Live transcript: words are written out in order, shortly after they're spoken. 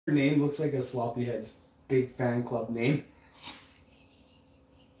Her name looks like a sloppy head's big fan club name.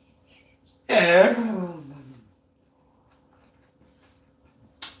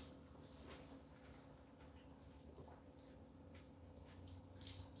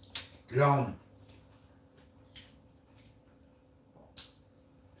 Yum.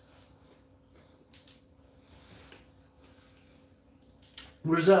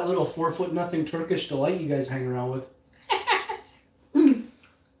 Where's that little 4'0" Turkish delight you guys hang around with?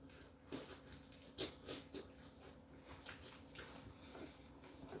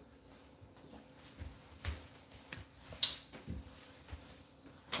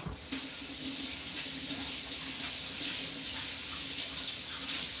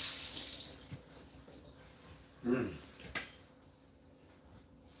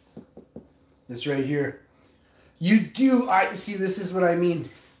 This right here. You do, I see, this is what I mean.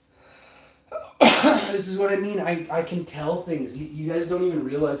 This is what I mean. I can tell things. You guys don't even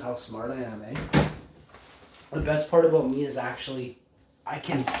realize how smart I am, eh? The best part about me is actually I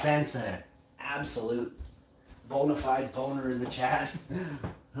can sense an absolute bona fide boner in the chat.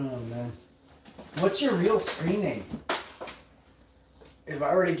 Oh, man. What's your real screen name? If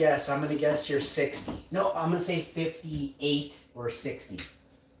I were to guess, I'm going to guess you're 60. No, I'm going to say 58 or 60.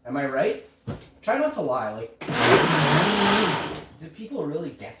 Am I right? Try not to lie. Like, do people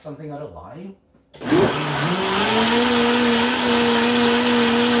really get something out of lying?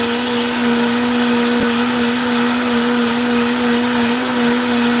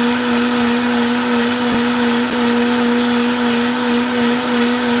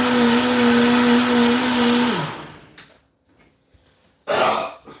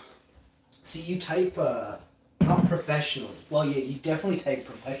 See, you type, not professionally. Well, yeah, you definitely type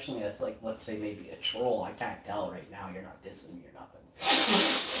professionally as, like, let's say maybe a troll. I can't tell right now. You're not dissing me or nothing.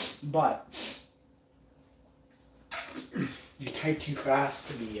 But you type too fast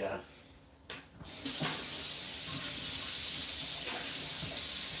to be,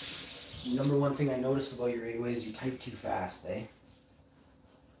 Number one thing I noticed about you anyway is you type too fast, eh?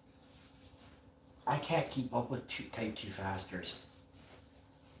 I can't keep up with type too fasters.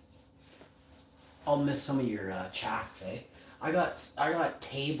 I'll miss some of your chats, eh? I got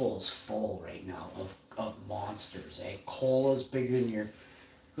tables full right now of monsters, eh? Cola's bigger than your...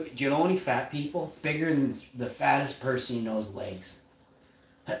 Do you know any fat people? Bigger than the fattest person you know's legs.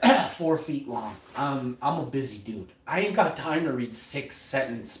 4 feet long. I'm a busy dude. I ain't got time to read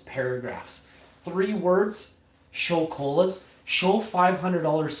 6-sentence paragraphs. 3 words, show colas, show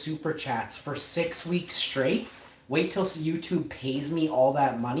 $500 super chats for 6 weeks straight. Wait till YouTube pays me all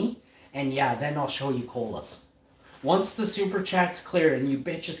that money, and yeah, then I'll show you colas. Once the super chat's clear and you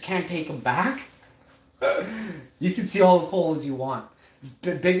bitches can't take them back, you can see all the colas you want.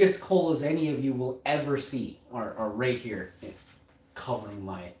 The biggest colas any of you will ever see are right here, covering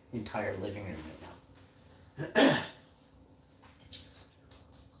my entire living room right now.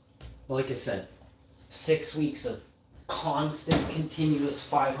 Like I said, 6 weeks of constant, continuous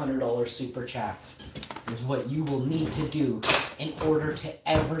 $500 super chats is what you will need to do in order to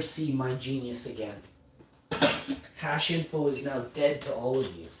ever see my genius again. Hash Info is now dead to all of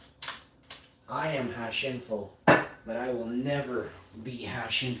you. I am Hash Info, but I will never be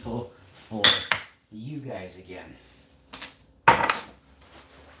Hash Info for you guys again.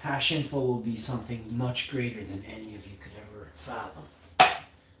 Hash Info will be something much greater than any of you could ever fathom.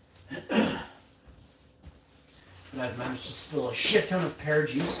 But I've managed to spill a shit ton of pear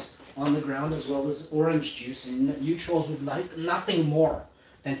juice on the ground as well as orange juice, and you trolls would like nothing more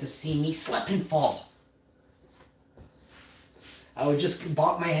than to see me slip and fall. I would just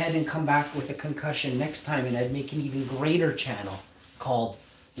bop my head and come back with a concussion next time, and I'd make an even greater channel called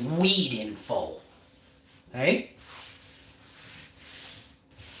Weed Info. Hey?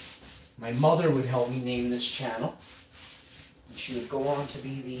 My mother would help me name this channel. And she would go on to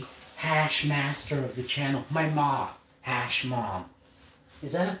be the hash master of the channel. My ma, Hash Mom.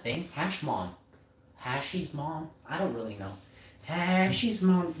 Is that a thing? Hash Mom. Hashy's mom? I don't really know. Hashy's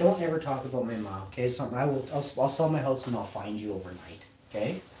mom. Don't ever talk about my mom, okay? It's something I'll sell my house and I'll find you overnight,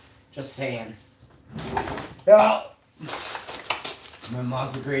 okay? Just saying. Oh. My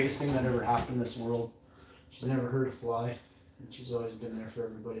mom's the greatest thing that ever happened in this world. She's never hurt a fly. And she's always been there for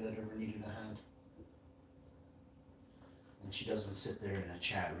everybody that ever needed a hand. And she doesn't sit there in a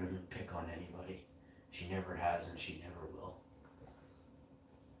chat room and pick on anybody. She never has and she never will.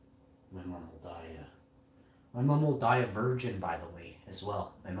 My mom will die, My mom will die a virgin, by the way, as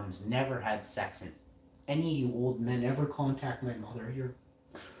well. My mom's never had sex. And any of you old men ever contact my mother, you're...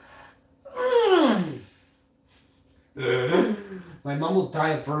 My mom will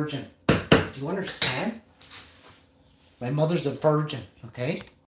die a virgin. Do you understand? My mother's a virgin, okay?